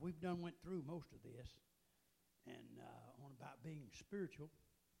done went through most of this, and on about being spiritual.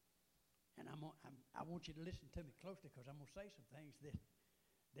 And I want you to listen to me closely because I'm going to say some things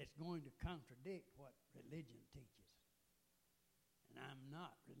that's going to contradict what religion teaches. And I'm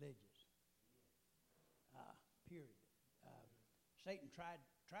not religious. Period. Satan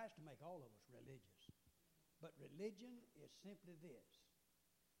tries to make all of us religious. But religion is simply this.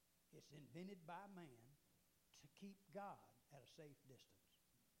 It's invented by man to keep God at a safe distance.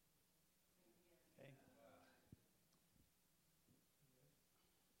 Okay?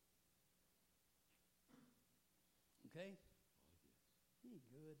 Okay? He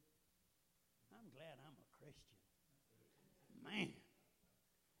good. I'm glad I'm a Christian. Man,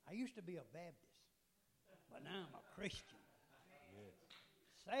 I used to be a Baptist, but now I'm a Christian. Yes.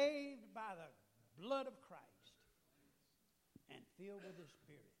 Saved by the blood of Christ and filled with His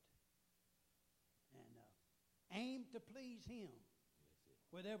Spirit. And aim to please Him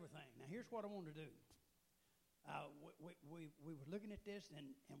with everything. Now, here's what I want to do. We were looking at this,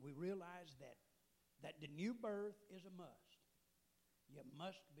 and we realized that the new birth is a must. You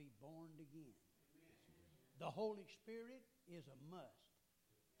must be born again. The Holy Spirit is a must.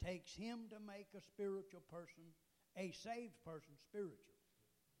 Takes Him to make a spiritual person, a saved person, spiritual.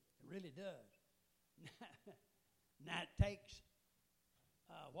 It really does. Now it takes,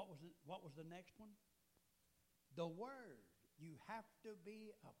 what was the next one? The Word. You have to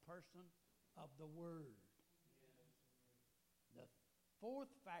be a person of the Word. The fourth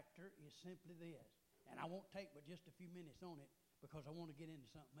factor is simply this, and I won't take but just a few minutes on it because I want to get into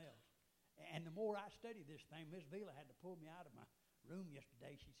something else. And the more I study this thing, Miss Vila had to pull me out of my room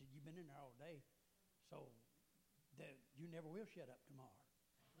yesterday. She said, "You've been in there all day, so you never will shut up tomorrow."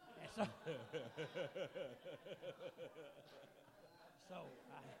 And so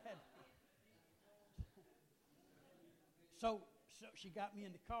I had. So she got me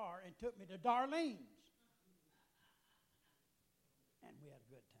in the car and took me to Darlene's, and we had a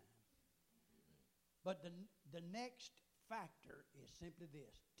good time. But the next factor is simply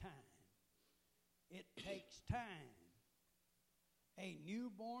this: time. It takes time. A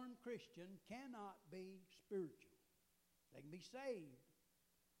newborn Christian cannot be spiritual. They can be saved,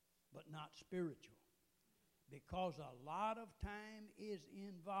 but not spiritual, because a lot of time is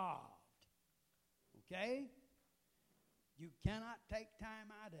involved. Okay? You cannot take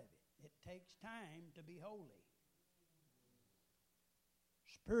time out of it. It takes time to be holy.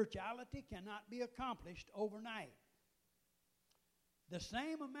 Spirituality cannot be accomplished overnight. The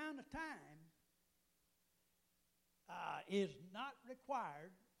same amount of time is not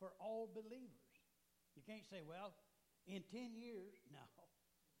required for all believers. You can't say, well, in 10 years, no,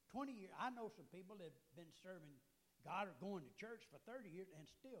 20 years. I know some people that have been serving God or going to church for 30 years and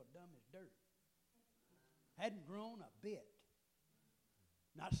still dumb as dirt. Hadn't grown a bit.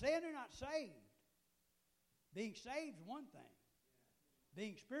 Not saying they're not saved. Being saved is one thing.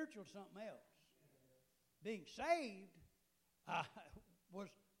 Being spiritual is something else. Being saved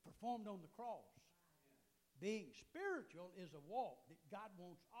was performed on the cross. Being spiritual is a walk that God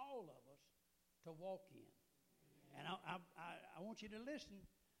wants all of us to walk in. And I want you to listen,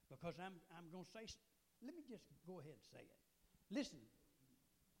 because I'm going to say, let me just go ahead and say it. Listen.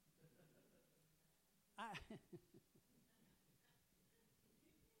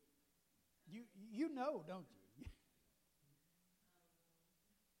 You know, don't you?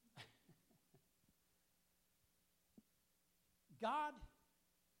 God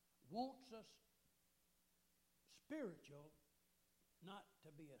wants us spiritual, not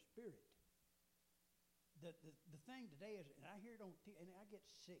to be a spirit. The thing today is, and I hear it on TV, and I get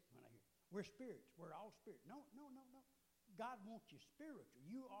sick when I hear it. We're spirits. We're all spirits. No. God wants you spiritual.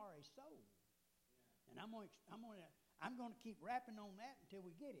 You are a soul. Yeah. And I'm going to keep rapping on that until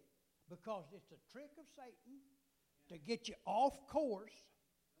we get it, because it's a trick of Satan to get you off course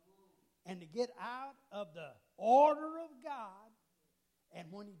and to get out of the order of God. And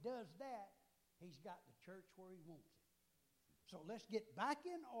when he does that, he's got the church where he wants it. So let's get back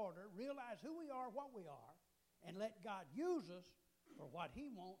in order, realize who we are, what we are, and let God use us for what he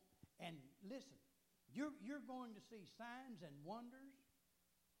wants. And listen, you're going to see signs and wonders,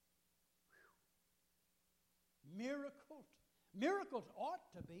 miracles. Miracles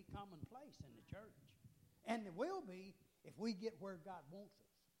ought to be commonplace in the church. And they will be if we get where God wants us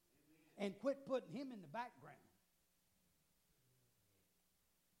and quit putting him in the background.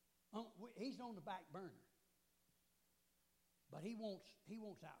 He's on the back burner. But he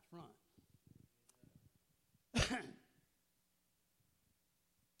wants out front.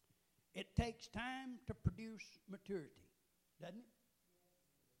 It takes time to produce maturity, doesn't it?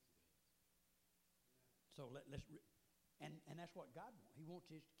 So let's And that's what God wants. He wants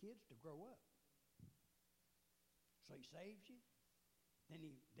his kids to grow up. So he saves you. Then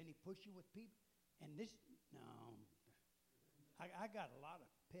he puts you with people. And this, no, I got a lot of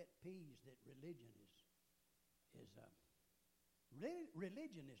pet peeves that religion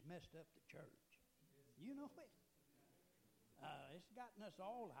religion has messed up the church. You know it. It's gotten us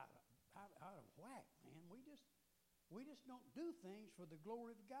all out of whack, man. We just don't do things for the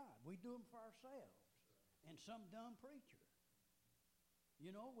glory of God. We do them for ourselves and some dumb preacher.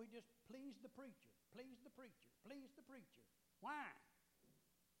 You know, we just please the preacher, please the preacher, please the preacher. Why?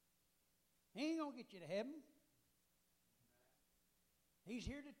 He ain't going to get you to heaven. He's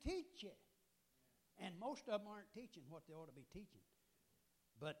here to teach you. And most of them aren't teaching what they ought to be teaching.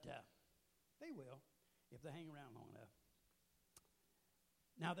 But they will if they hang around long enough.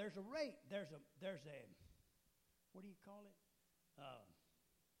 Now there's a rate. There's a what do you call it?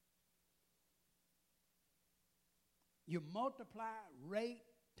 You multiply rate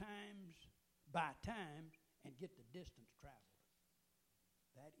times by times and get the distance traveled.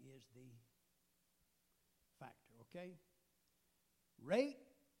 That is the factor, okay? Rate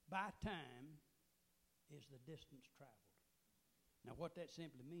by time is the distance traveled. Now what that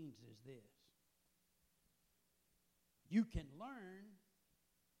simply means is this. You can learn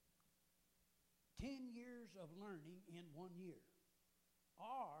 10 years of learning in 1 year.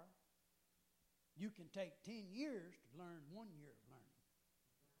 Or you can take 10 years to learn 1 year of learning.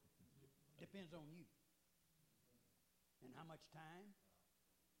 Depends on you. And how much time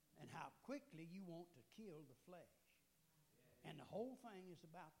and how quickly you want to kill the flesh. And the whole thing is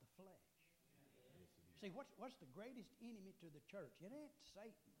about the flesh. See, what's the greatest enemy to the church? It ain't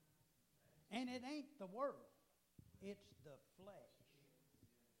Satan. And it ain't the world. It's the flesh.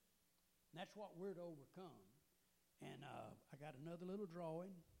 And that's what we're to overcome. And I got another little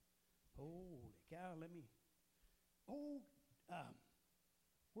drawing. Holy cow, let me...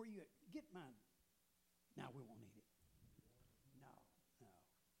 where you... Get mine. No, we won't need it. No.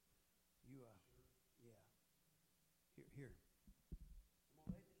 You, yeah. Here.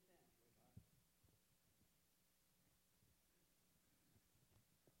 I'm going to lay this down, sweetheart.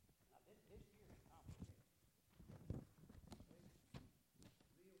 Now, this here is complicated. Real complicated.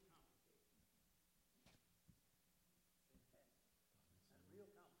 Real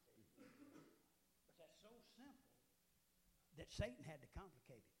complicated. But that's so simple that Satan had to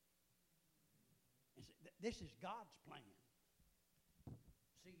complicate it. And this is God's plan.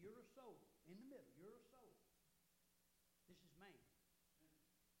 See, you're a soul. In the middle, you're a soul. This is man.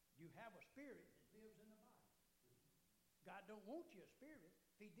 You have a spirit that lives in the body. God don't want you a spirit.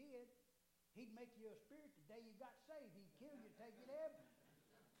 If he did, he'd make you a spirit the day you got saved. He'd kill you, take you to heaven.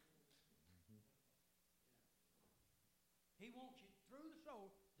 He wants you through the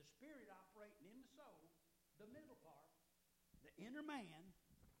soul, the spirit operating in the soul, the middle part, the inner man,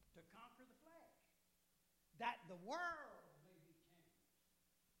 to conquer the flesh. That the world may be changed.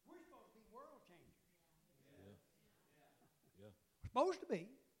 We're supposed to be world changers. Yeah. We're supposed to be.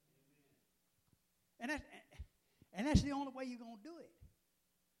 And that's the only way you're going to do it.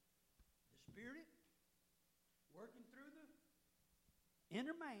 The spirit working through the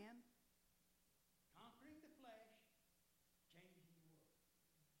inner man, conquering the flesh, changing the world.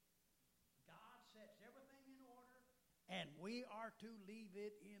 God sets everything in order, and we are to leave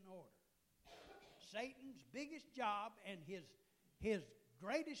it in order. Satan's biggest job and his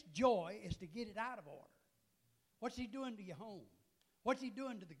greatest joy is to get it out of order. What's he doing to your home? What's he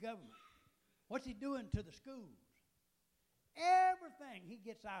doing to the government? What's he doing to the schools? Everything he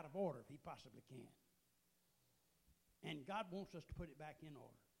gets out of order if he possibly can. And God wants us to put it back in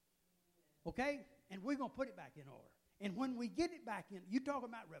order. Okay? And we're going to put it back in order. And when we get it back in, you talk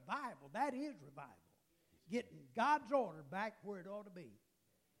about revival, that is revival. Getting God's order back where it ought to be.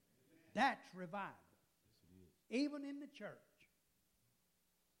 That's revival. Even in the church.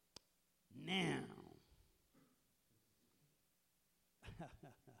 Now,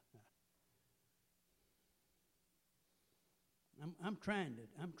 I'm trying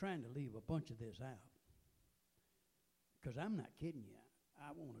to leave a bunch of this out. Because I'm not kidding you.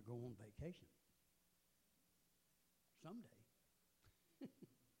 I want to go on vacation. Someday.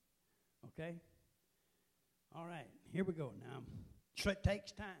 Okay? All right, here we go now. So it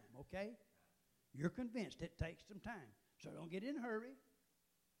takes time, okay? You're convinced it takes some time. So don't get in a hurry.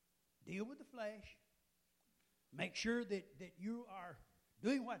 Deal with the flesh. Make sure that you are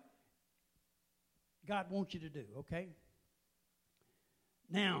doing what God wants you to do, okay?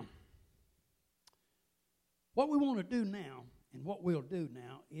 Now, what we want to do now, and what we'll do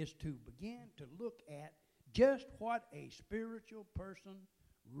now, is to begin to look at just what a spiritual person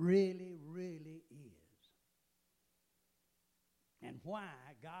really, really is. and why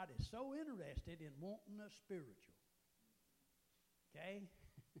God is so interested in wanting us spiritual. Okay?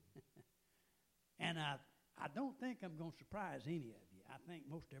 And I don't think I'm going to surprise any of you. I think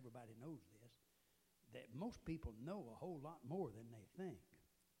most everybody knows this, that most people know a whole lot more than they think.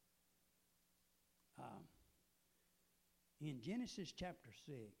 In Genesis chapter 6,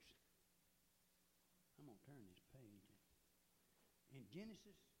 I'm going to turn this page. In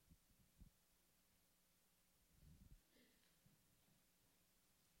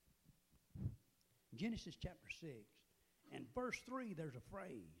Genesis chapter 6, and verse 3, there's a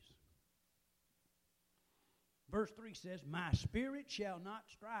phrase. Verse 3 says, "My spirit shall not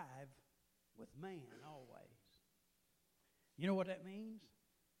strive with man always." You know what that means?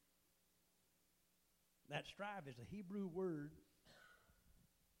 That strive is a Hebrew word.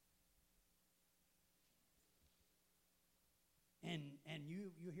 And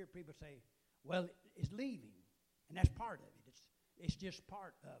you hear people say, well, it's leaving. And that's part of it. It's just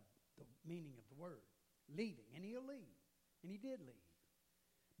part of the meaning of the word. Leaving. And he'll leave. And he did leave.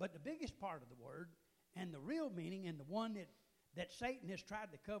 But the biggest part of the word, and the real meaning, and the one that Satan has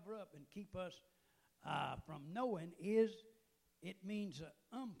tried to cover up and keep us from knowing, is it means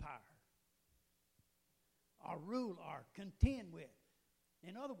umpire, or rule, or contend with.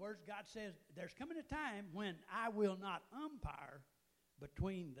 In other words, God says, there's coming a time when I will not umpire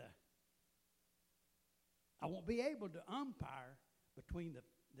between I won't be able to umpire between the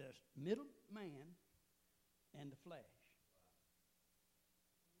middle man and the flesh.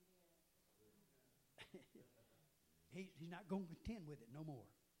 He's not going to contend with it no more.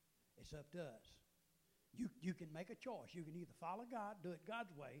 It's up to us. You can make a choice. You can either follow God, do it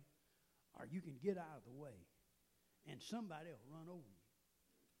God's way, or you can get out of the way. And somebody will run over you.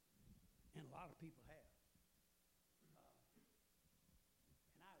 And a lot of people have. And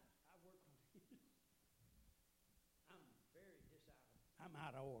I work on it. I'm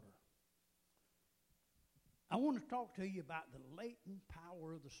out of order. I want to talk to you about the latent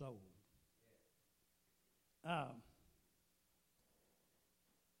power of the soul.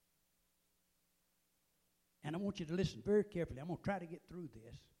 And I want you to listen very carefully. I'm going to try to get through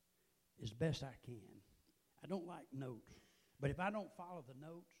this as best I can. I don't like notes. But if I don't follow the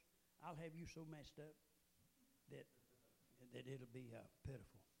notes, I'll have you so messed up that it'll be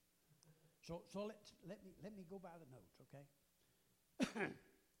pitiful. So let me go by the notes, okay?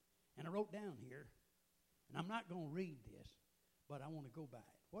 And I wrote down here, and I'm not going to read this, but I want to go by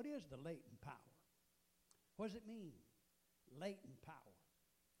it. What is the latent power? What does it mean? Latent power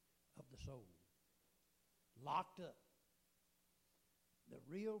of the soul. Locked up. The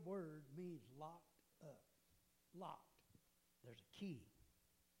real word means locked up. Locked. There's a key.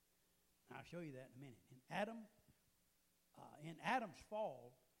 I'll show you that in a minute. In Adam's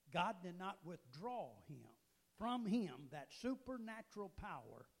fall, God did not withdraw from him that supernatural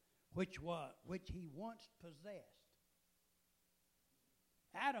power which he once possessed.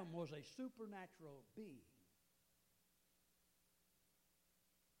 Adam was a supernatural being.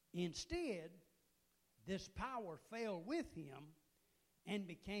 Instead, this power fell with him and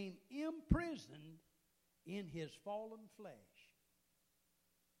became imprisoned in his fallen flesh.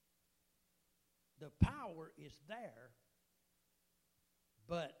 The power is there,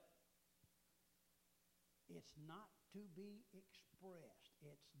 but it's not to be expressed.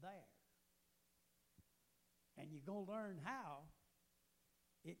 It's there. And you're going to learn how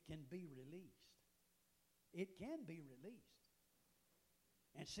it can be released. It can be released.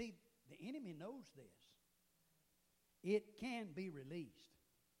 And see, the enemy knows this. It can be released.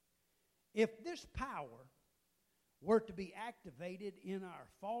 If this power were to be activated in our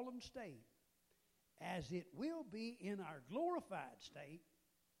fallen state, as it will be in our glorified state,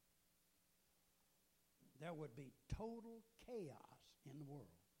 there would be total chaos in the world.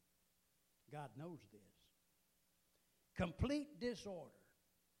 God knows this. Complete disorder,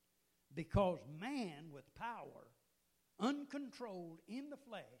 because man with power, uncontrolled in the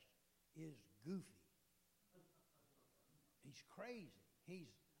flesh, is goofy. He's crazy. He's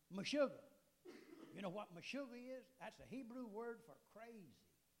meshuggah. You know what meshuggah is? That's a Hebrew word for crazy.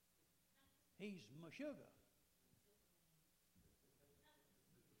 He's meshuggah.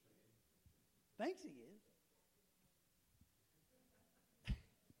 Thinks he is.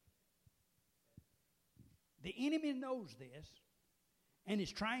 The enemy knows this and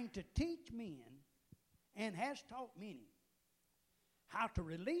is trying to teach men, and has taught many, how to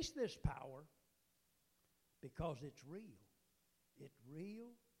release this power, because it's real. It's real.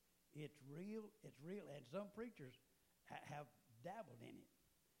 It's real. It's real. And some preachers have dabbled in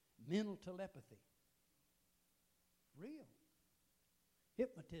it. Mental telepathy. Real.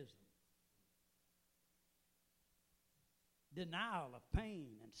 Hypnotism. denial of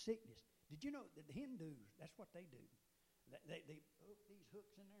pain and sickness. Did you know that the Hindus, that's what they do? They hook these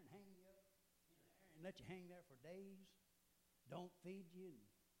hooks in there and hang you up and let you hang there for days. Don't feed you.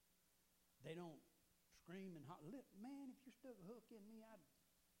 And they don't scream and holler. Man, if you stuck a hook in me,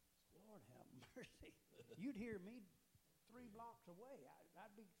 Lord have mercy. You'd hear me 3 blocks away.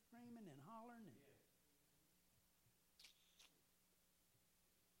 I'd be screaming and hollering.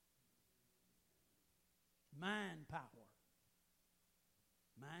 Mind power.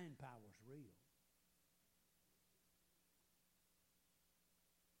 Mind power is real.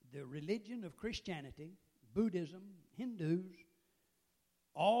 The religion of Christianity, Buddhism, Hindus,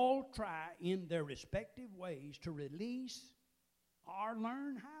 all try in their respective ways to release or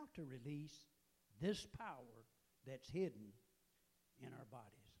learn how to release this power that's hidden in our bodies.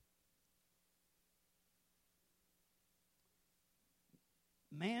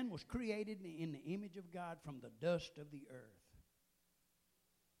 Man was created in the image of God from the dust of the earth.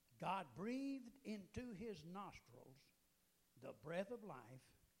 God breathed into his nostrils the breath of life,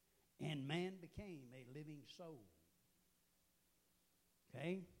 and man became a living soul.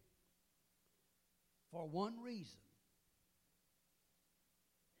 Okay? For one reason.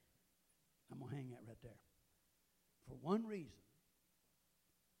 I'm going to hang that right there. For one reason.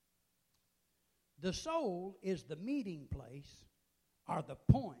 The soul is the meeting place or the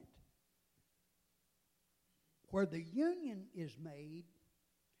point where the union is made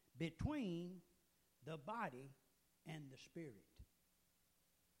between the body and the spirit.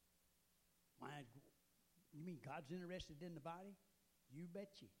 Why? You mean God's interested in the body? You bet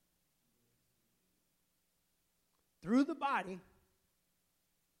you. Through the body,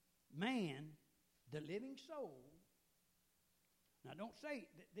 man, the living soul. Now, don't say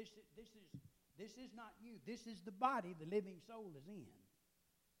this is not you. This is the body the living soul is in.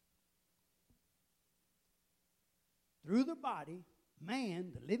 Through the body,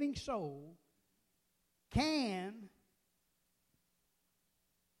 man, the living soul, can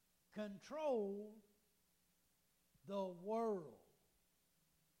control the world.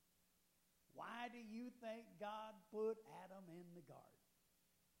 Why do you think God put Adam in the garden?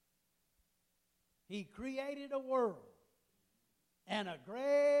 He created a world and a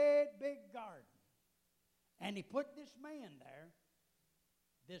great big garden. And he put this man there,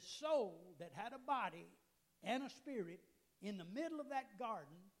 this soul that had a body and a spirit, in the middle of that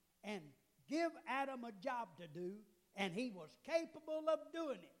garden, and give Adam a job to do, and he was capable of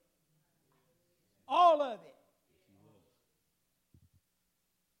doing it. All of it.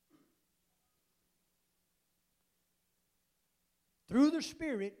 Through the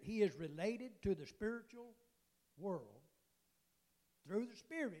Spirit, he is related to the spiritual world. Through the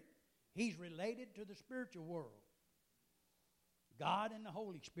Spirit, he's related to the spiritual world. God and the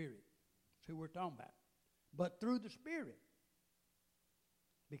Holy Spirit. That's who we're talking about. But through the Spirit,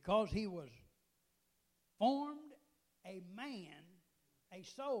 because he was formed a man, a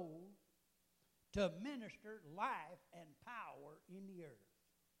soul, to minister life and power in the earth.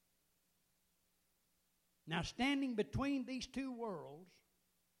 Now, standing between these two worlds,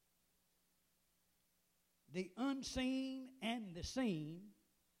 the unseen and the seen,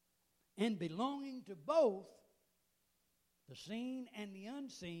 and belonging to both the seen and the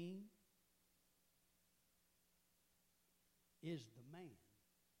unseen, is the man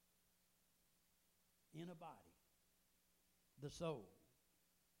in a body, the soul,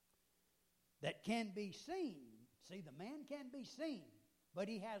 that can be seen. See, the man can be seen, but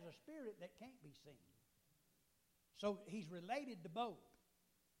he has a spirit that can't be seen. So he's related to both,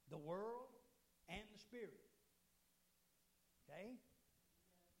 the world and the spirit. Okay?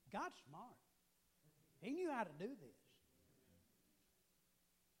 God's smart. He knew how to do this.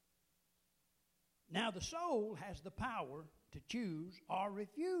 Now the soul has the power to choose or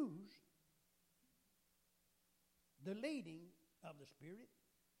refuse the leading of the spirit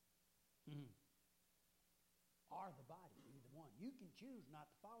or the body, either one. You can choose not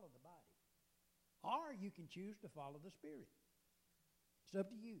to follow the body. Or you can choose to follow the Spirit. It's up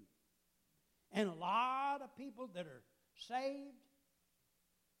to you. And a lot of people that are saved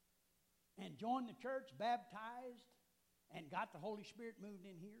and joined the church, baptized, and got the Holy Spirit moved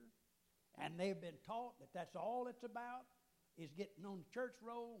in here, and they've been taught that that's all it's about, is getting on the church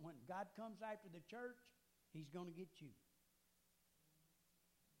roll. When God comes after the church, he's going to get you.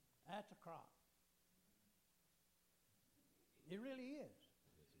 That's a crop. It really is.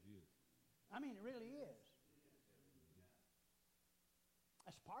 I mean, it really is.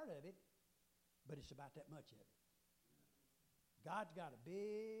 That's part of it, but it's about that much of it. God's got a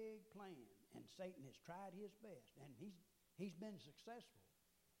big plan, and Satan has tried his best, and he's been successful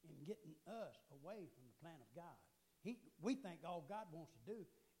in getting us away from the plan of God. We think all God wants to do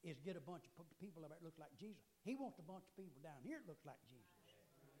is get a bunch of people that look like Jesus. He wants a bunch of people down here that looks like Jesus.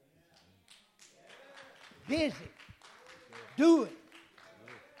 Busy.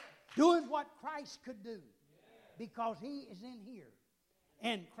 Doing what Christ could do. Because He is in here.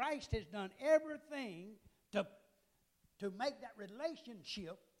 And Christ has done everything to make that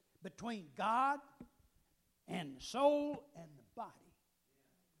relationship between God and the soul and the body.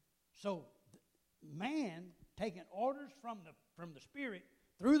 So man, taking orders from the Spirit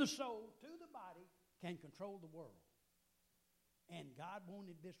through the soul to the body, can control the world. And God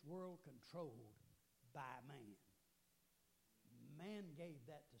wanted this world controlled by man. Man gave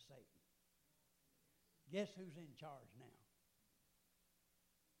that to Satan. Guess who's in charge now?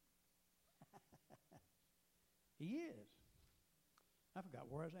 He is. I forgot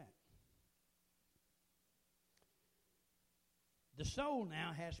where I was at. The soul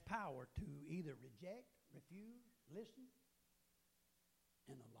now has power to either reject, refuse, listen.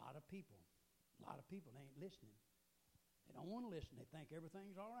 And a lot of people ain't listening. They don't want to listen. They think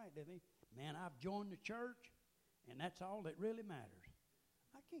everything's all right, do they? Man, I've joined the church, and that's all that really matters.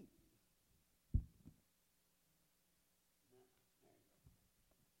 I can't.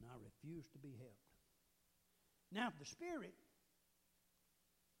 No, I refuse to be helped. Now, the spirit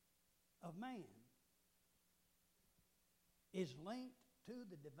of man is linked to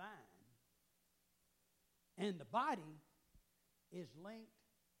the divine, and the body is linked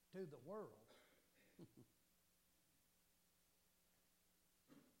to the world.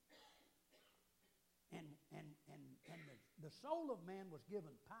 and the soul of man was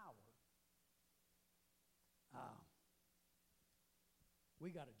given power. We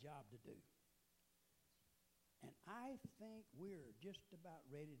got a job to do. And I think we're just about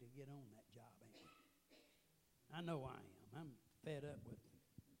ready to get on that job, ain't we? I know I am. I'm fed up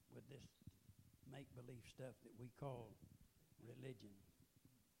with this make-believe stuff that we call religion.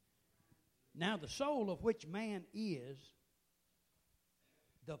 Now, the soul of which man is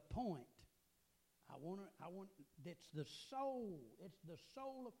the point. It's the soul. It's the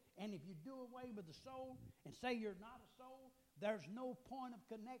soul of, and if you do away with the soul and say you're not a soul, there's no point of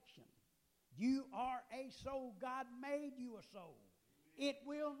connection. You are a soul. God made you a soul. It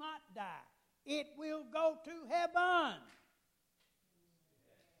will not die. It will go to heaven.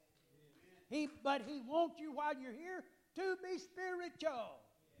 But He wants you while you're here to be spiritual.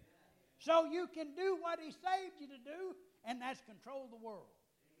 So you can do what He saved you to do, and that's control the world.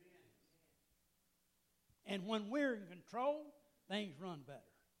 And when we're in control, things run better.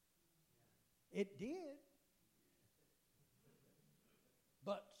 It did.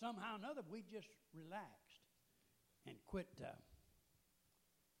 But somehow or another, we just relaxed and quit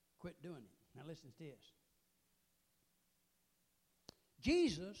doing it. Now listen to this.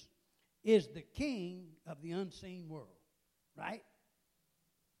 Jesus is the king of the unseen world, right?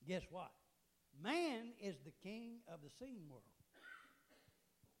 Guess what? Man is the king of the seen world.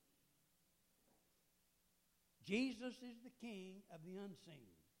 Jesus is the king of the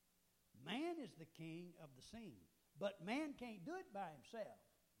unseen. Man is the king of the seen. But man can't do it by himself.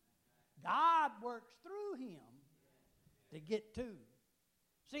 God works through him to get to.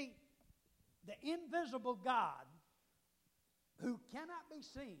 See, the invisible God, who cannot be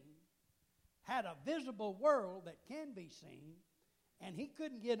seen, had a visible world that can be seen, and He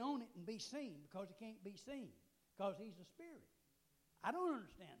couldn't get on it and be seen because He can't be seen, because He's a spirit. I don't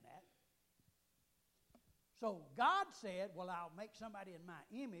understand that. So God said, well, I'll make somebody in my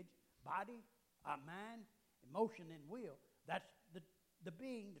image, body, mind, emotion, and will. That's the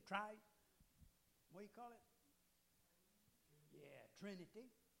being, the what do you call it? Yeah, Trinity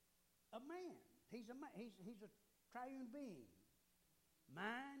of man. He's a triune being.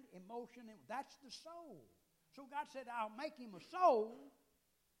 Mind, emotion, and that's the soul. So God said, I'll make him a soul,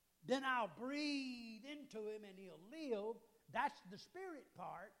 then I'll breathe into him and he'll live. That's the spirit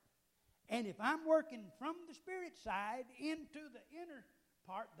part. And if I'm working from the spirit side into the inner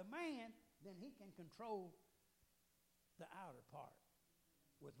part, the man, then he can control the outer part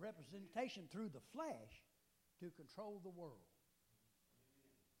with representation through the flesh to control the world.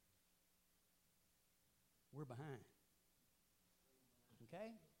 We're behind.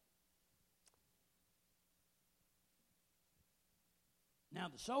 Okay? Now,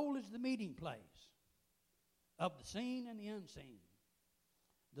 the soul is the meeting place of the seen and the unseen.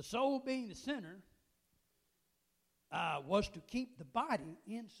 The soul, being the center, was to keep the body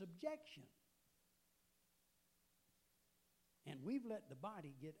in subjection. And we've let the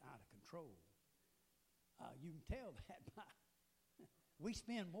body get out of control. You can tell that by we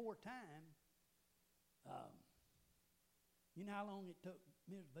spend more time. You know how long it took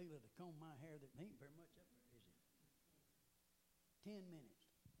Ms. Vila to comb my hair? That ain't very much up there, is it? 10 minutes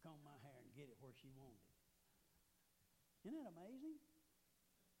to comb my hair and get it where she wanted it. Isn't that amazing?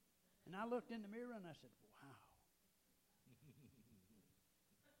 And I looked in the mirror and I said, wow.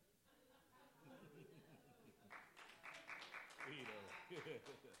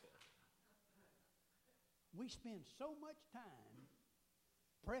 We spend so much time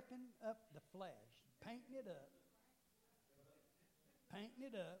prepping up the flesh, painting it up,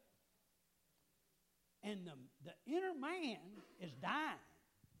 and the inner man is dying.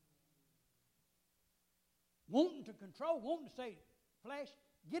 Wanting to control, wanting to say, flesh,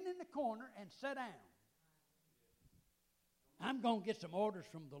 get in the corner and sit down. I'm going to get some orders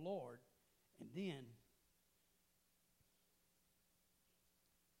from the Lord, and then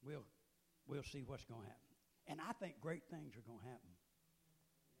we'll see what's going to happen. And I think great things are going to happen.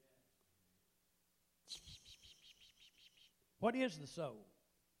 What is the soul?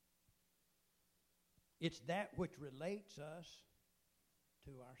 It's that which relates us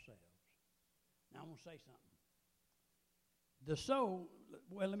to ourselves. Now, I want to say something. The soul,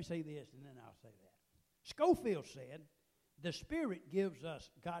 well, let me say this, and then I'll say that. Scofield said, the spirit gives us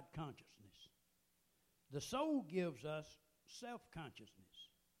God consciousness. The soul gives us self-consciousness.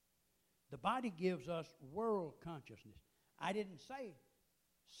 The body gives us world consciousness. I didn't say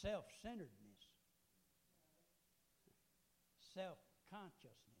self-centeredness.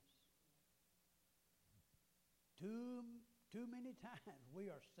 Self-consciousness. Too many times we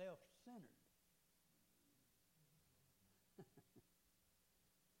are self-centered.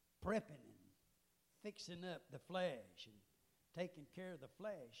 Prepping and fixing up the flesh and taking care of the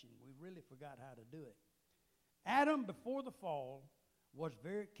flesh, and we really forgot how to do it. Adam, before the fall, was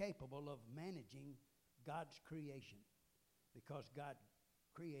very capable of managing God's creation because God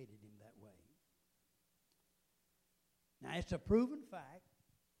created him that way. Now, it's a proven fact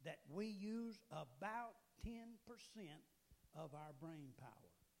that we use about 10% of our brain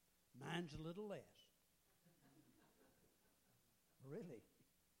power. Mine's a little less. Really.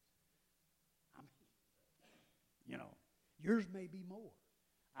 I mean, yours may be more.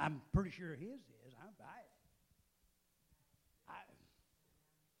 I'm pretty sure his is.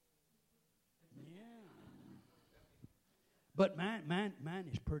 Yeah. But mine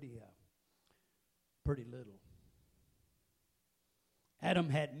is pretty little. Adam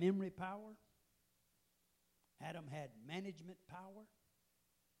had memory power. Adam had management power.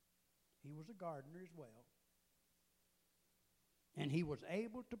 He was a gardener as well. And he was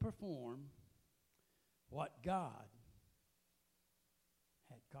able to perform what God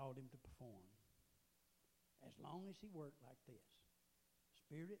had called him to perform as long as he worked like this.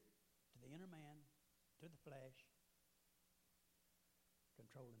 Spirit to the inner man, to the flesh,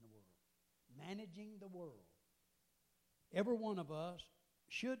 controlling the world, managing the world. Every one of us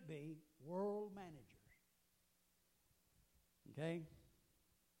should be world managers. Okay?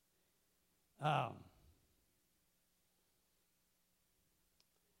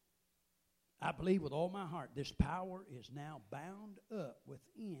 I believe with all my heart this power is now bound up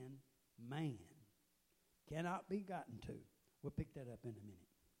within man. Cannot be gotten to. We'll pick that up in a minute.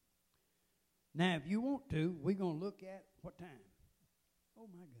 Now, if you want to, we're going to look at what time? Oh,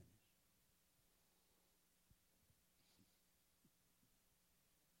 my goodness.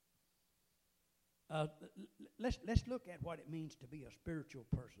 Let's look at what it means to be a spiritual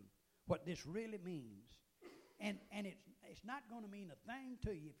person, what this really means. And it's not going to mean a thing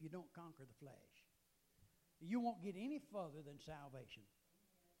to you if you don't conquer the flesh. You won't get any further than salvation.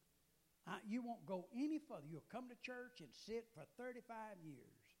 You won't go any further. You'll come to church and sit for 35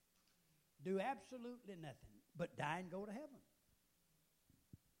 years, do absolutely nothing, but die and go to heaven.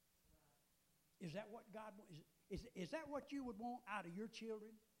 Is that what God wants? Is that what you would want out of your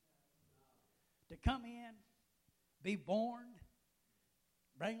children? To come in, be born,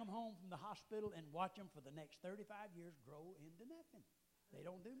 bring them home from the hospital, and watch them for the next 35 years grow into nothing. They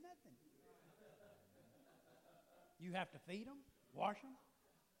don't do nothing. You have to feed them, wash them,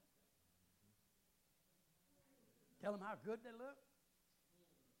 tell them how good they look.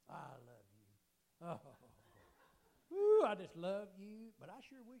 I love you. Oh, woo, I just love you, but I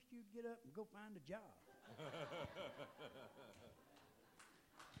sure wish you'd get up and go find a job.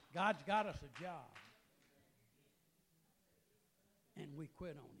 God's got us a job. And we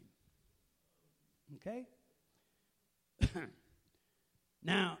quit on him. Okay?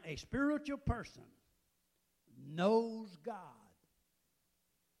 Now, a spiritual person knows God.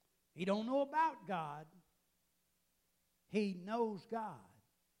 He don't know about God. He knows God.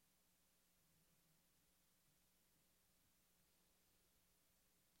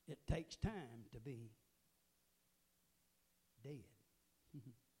 It takes time to be dead.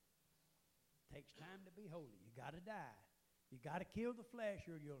 Takes time to be holy. You got to die. You got to kill the flesh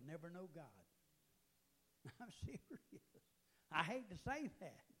or you'll never know God. I'm serious. I hate to say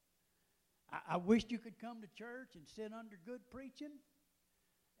that. I wish you could come to church and sit under good preaching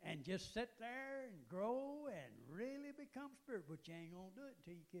and just sit there and grow and really become spiritual, but you ain't going to do it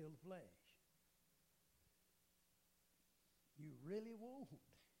until you kill the flesh. You really won't.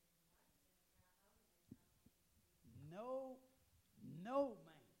 No man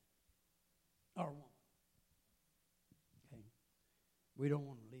or woman. Okay? We don't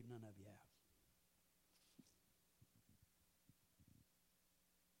want to leave none of you out.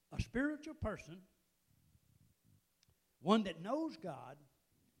 A spiritual person, one that knows God,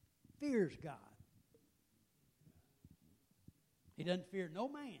 fears God. He doesn't fear no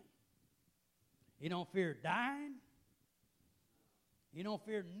man. He don't fear dying. He don't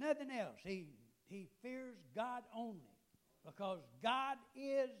fear nothing else. He fears God only, because God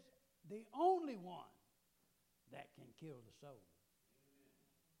is the only one that can kill the soul.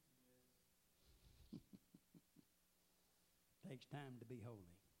 Takes time to be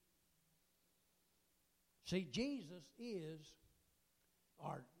holy. See, Jesus is,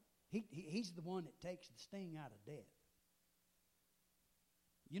 he's the one that takes the sting out of death.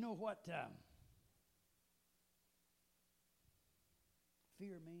 You know what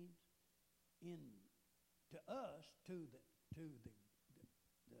fear means? To us, to the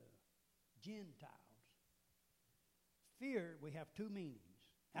Gentiles, fear, we have two meanings.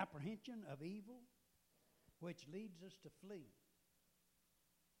 Apprehension of evil, which leads us to flee.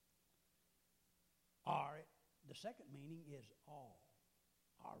 Or the second meaning is awe,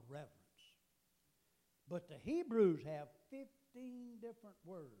 or reverence. But the Hebrews have 15 different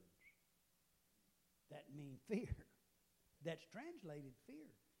words that mean fear. That's translated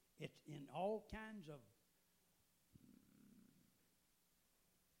fear. It's in all kinds of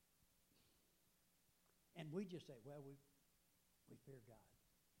and we just say, well, we fear God.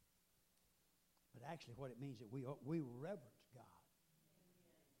 But actually what it means is we reverence God.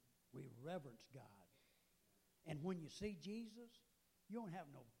 We reverence God. And when you see Jesus, you don't have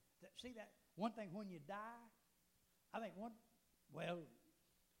no, see that, one thing when you die, I think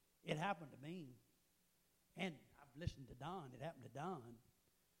it happened to me. And I've listened to Don, it happened to Don.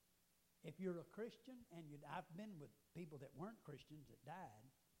 If you're a Christian, and I've been with people that weren't Christians that died,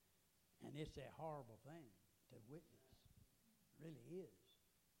 and it's a horrible thing to witness. It really is.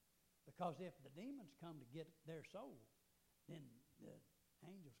 Because if the demons come to get their soul, then the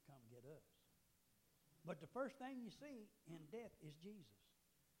angels come get us. But the first thing you see in death is Jesus.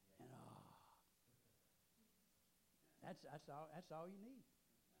 And that's all you need.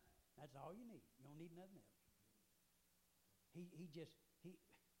 That's all you need. You don't need nothing else.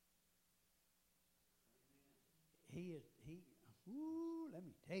 Let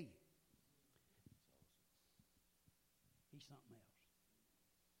me tell you. He's something else.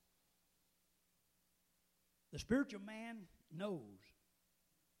 The spiritual man knows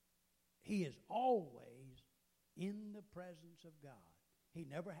he is always in the presence of God. He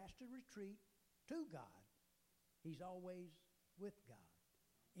never has to retreat to God. He's always with God,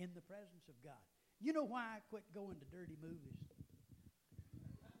 in the presence of God. You know why I quit going to dirty movies?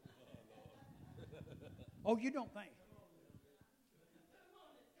 Oh, you don't think?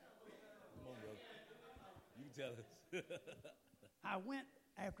 Come on, brother. You can tell us. I went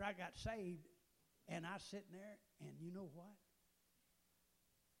after I got saved, and I was sitting there, and you know what?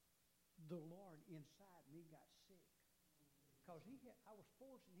 The Lord inside me got sick. Because I was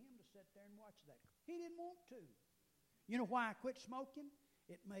forcing him to sit there and watch that. He didn't want to. You know why I quit smoking?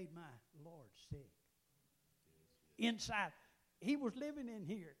 It made my Lord sick. Inside. He was living in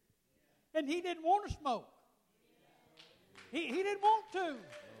here. And he didn't want to smoke. He didn't want to.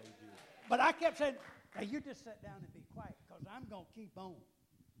 But I kept saying, hey, you just sit down and be quiet, because I'm going to keep on.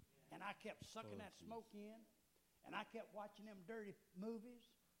 And I kept sucking that smoke in. And I kept watching them dirty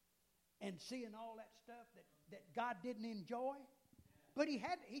movies and seeing all that stuff that God didn't enjoy. But he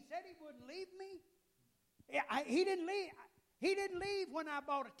said he wouldn't leave me. He didn't leave. He didn't leave when I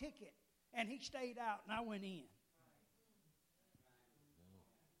bought a ticket, and he stayed out, and I went in.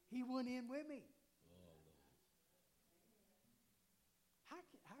 He went in with me.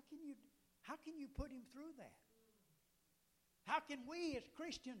 How can you put him through that? How can we as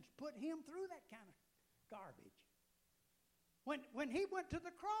Christians put him through that kind of garbage? When he went to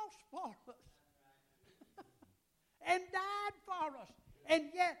the cross for us and died for us,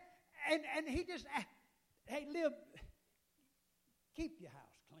 and yet and he just hey, keep your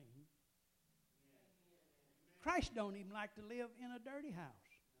house clean. Christ don't even like to live in a dirty house.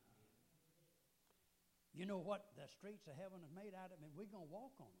 You know what the streets of heaven are made out of, and we're going to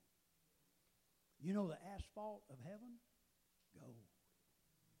walk on them. You know the asphalt of heaven? gold.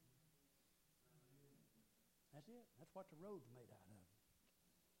 That's it. That's what the road's made out of.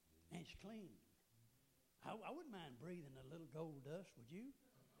 And it's clean. I wouldn't mind breathing a little gold dust, would you?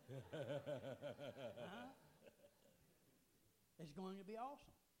 Huh? It's going to be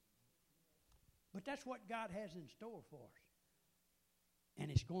awesome. But that's what God has in store for us.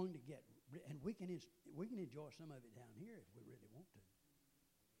 And it's going to get, and we can enjoy some of it down here if we really want to.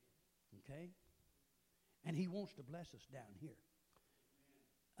 Okay? And He wants to bless us down here.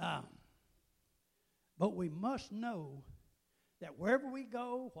 But we must know that wherever we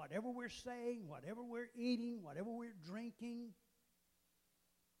go, whatever we're saying, whatever we're eating, whatever we're drinking,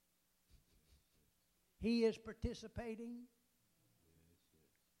 He is participating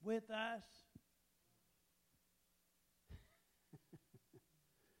with us.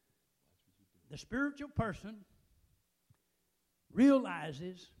 The spiritual person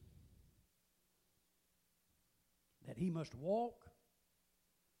realizes that he must walk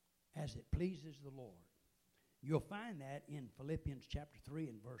as it pleases the Lord. You'll find that in Philippians chapter 3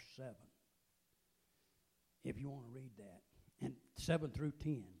 and verse 7. If you want to read that. And 7 through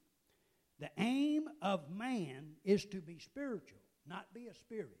 10. The aim of man is to be spiritual, not be a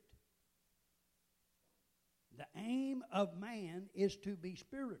spirit. The aim of man is to be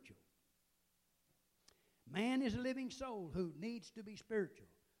spiritual. Man is a living soul who needs to be spiritual,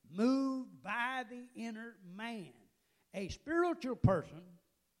 moved by the inner man. A spiritual person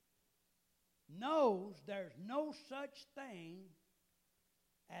knows there's no such thing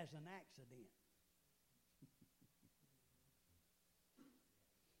as an accident.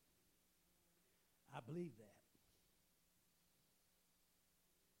 I believe that.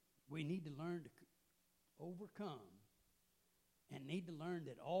 We need to learn to overcome and need to learn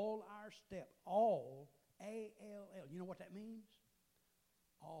that all our steps, all, A-L-L, you know what that means?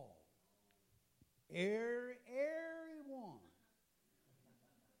 All. Every one.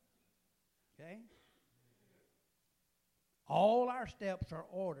 Okay? All our steps are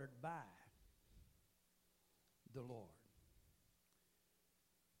ordered by the Lord.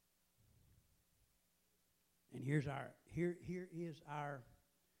 And here is our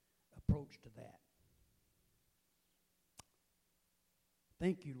approach to that.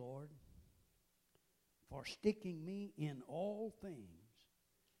 Thank you, Lord, for sticking me in all things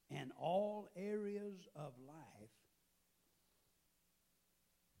and all areas of life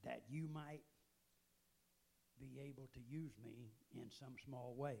that you might be able to use me in some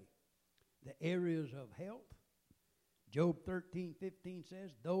small way. The areas of health, Job 13:15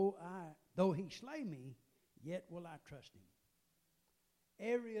 says, though he slay me, yet will I trust him.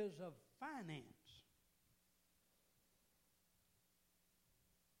 Areas of finance.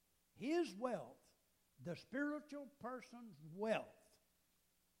 His wealth, the spiritual person's wealth,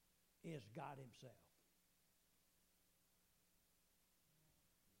 is God himself.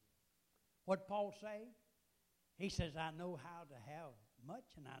 What Paul say? He says, I know how to have much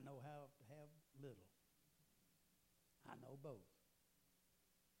and I know how to have little. I know both.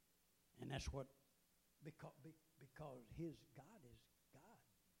 And that's what, because his God is God.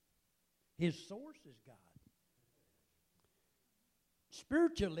 His source is God.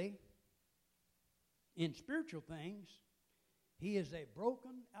 Spiritually, in spiritual things, he is a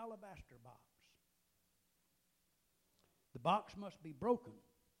broken alabaster box. The box must be broken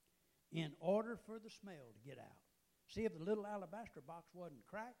in order for the smell to get out. See, if the little alabaster box wasn't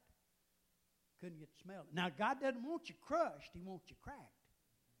cracked, couldn't get the smell. Now, God doesn't want you crushed. He wants you cracked.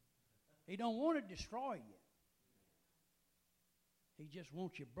 He don't want to destroy you. He just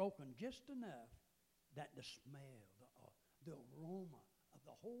wants you broken just enough that the smell, the aroma of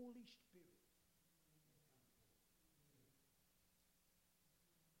the Holy Spirit.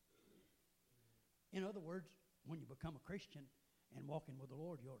 In other words, when you become a Christian and walking with the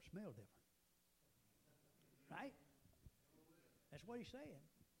Lord, you ought to smell different. Right? That's what he's saying.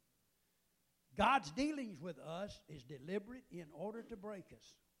 God's dealings with us is deliberate in order to break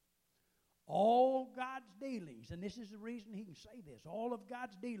us. All God's dealings, and this is the reason he can say this, all of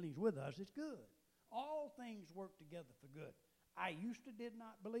God's dealings with us is good. All things work together for good. I used to did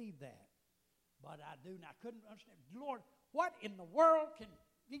not believe that, but I do now. I couldn't understand. Lord, what in the world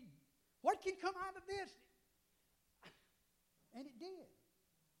what can come out of this? And it did.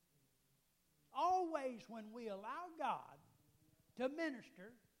 Always when we allow God to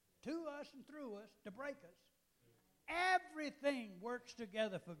minister to us and through us, to break us, everything works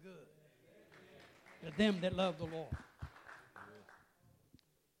together for good to them that love the Lord.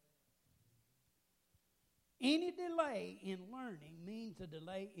 Any delay in learning means a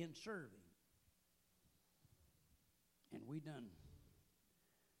delay in serving. And we done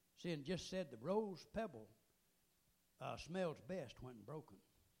just said the rose pebble smells best when broken.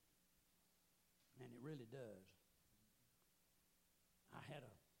 And it really does. I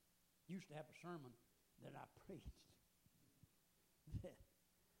used to have a sermon that I preached.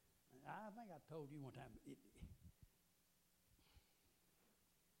 I think I told you one time.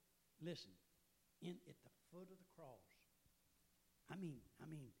 Listen, at the foot of the cross. I mean,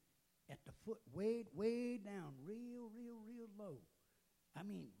 at the foot, way down, real low. I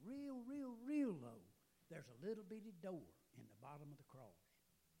mean, real low. There's a little bitty door in the bottom of the cross.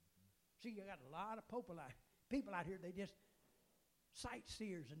 See, you got a lot of people out here. They just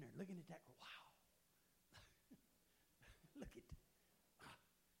sightseers in there looking at that. Wow, look at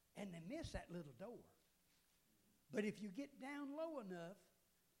that. And they miss that little door. But if you get down low enough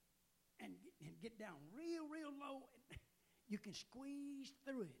and get down real low, you can squeeze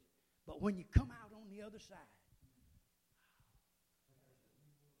through it. But when you come out on the other side,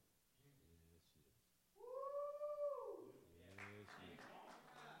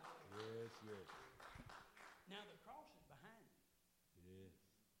 Yes. now the cross is behind me. Yes.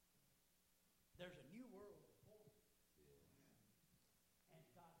 There's a new world before me. And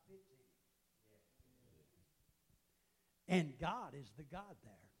God fits in it. And God is the God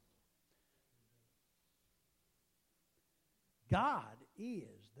there. God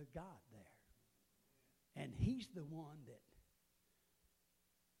is the God there. And He's the one that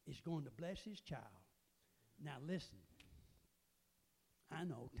is going to bless His child. Now listen, I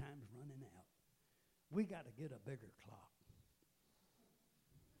know time's running out. We got to get a bigger clock.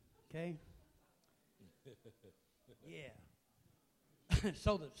 Okay? Yeah.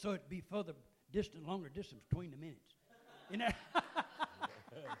 so it'd be longer distance between the minutes. You know?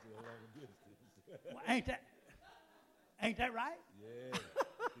 Well, ain't that right? Yeah.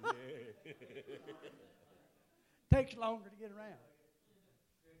 Takes longer to get around.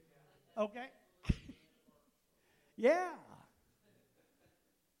 Okay? Yeah.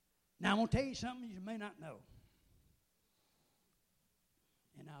 Now, I'm going to tell you something you may not know.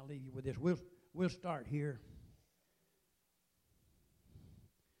 And I'll leave you with this. We'll start here.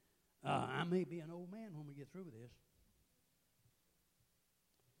 I may be an old man when we get through with this.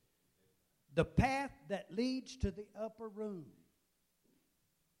 The path that leads to the upper room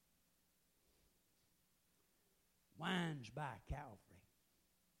winds by Calvary.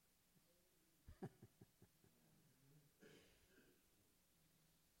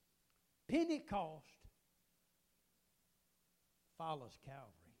 Pentecost follows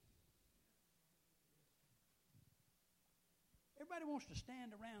Calvary. Everybody wants to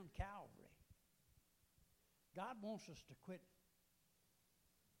stand around Calvary. God wants us to quit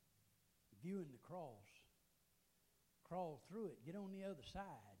viewing the cross, crawl through it, get on the other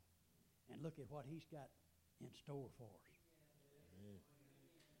side, and look at what He's got in store for us. Amen.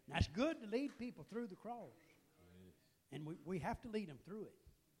 Now, it's good to lead people through the cross, and we have to lead them through it.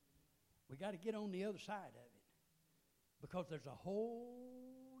 We got to get on the other side of it because there's a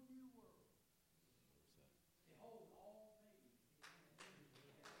whole new world. Behold,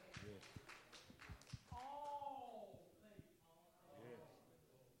 all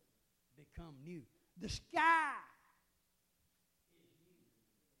things become new. The sky is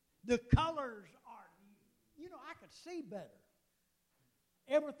new. The colors are new. You know, I could see better.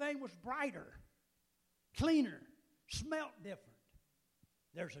 Everything was brighter, cleaner, smelt different.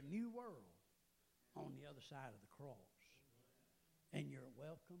 There's a new world on the other side of the cross. And you're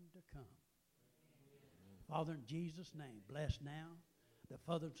welcome to come. Father, in Jesus' name, bless now the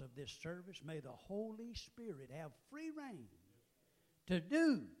furtherance of this service. May the Holy Spirit have free reign to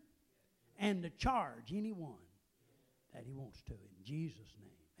do and to charge anyone that He wants to. In Jesus'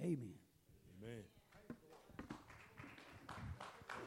 name, amen. Amen.